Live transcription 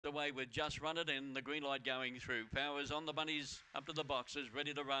away with Just Run It and the green light going through. Powers on the bunnies up to the boxes,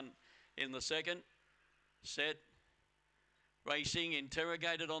 ready to run in the second. Set. Racing,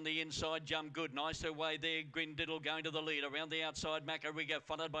 Interrogated on the inside, Jump Good, nice away there, Grindiddle going to the lead, around the outside, Macariga,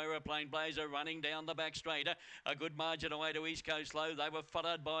 followed by Aeroplane Blazer, running down the back straight, a good margin away to East Coast Low, they were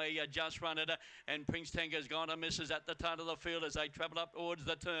followed by Just Run It, and Prince Tanger's gone and misses at the turn of the field as they travel up towards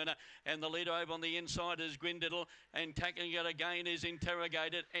the turn, and the leader over on the inside is Grindiddle, and tackling it again is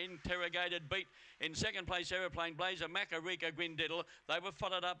Interrogated beat in second place, Aeroplane Blazer, Macariga, Grindiddle, they were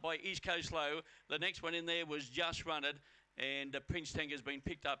followed up by East Coast Low, the next one in there was Just Run It, and Prince Tanger's been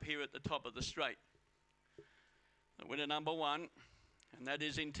picked up here at the top of the straight. The winner number 1, and that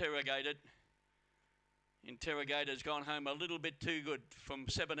is Interrogated. Interrogator's gone home a little bit too good from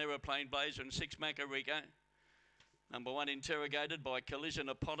 7 Aeroplane Blazer and 6 Macarica. Number 1 Interrogated by Collision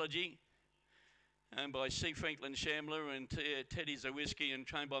Apology, and by C. Franklin Shambler and Teddy's a Whiskey, and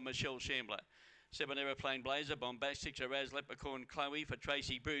trained by Michelle Shambler. 7 Aeroplane Blazer, Bombastic, Raz Leprechaun Chloe for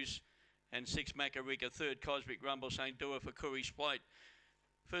Tracy Bruce, and 6 Macarica, third Cosmic Rumble St. Dua for Curry White.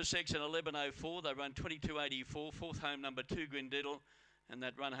 First section 11.04, they run 22.84, fourth home number 2 Grindiddle, and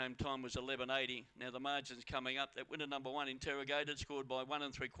that run home time was 11.80. Now the margin's coming up. That winner number 1 Interrogated scored by 1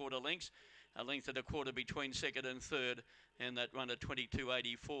 3/4 lengths, a length and a quarter between second and third, and that run at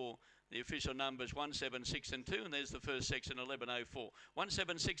 22.84. The official numbers 1, 7, 6 and 2, and there's the first section 11.04. 1,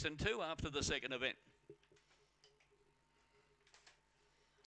 7, 6 and 2 after the second event.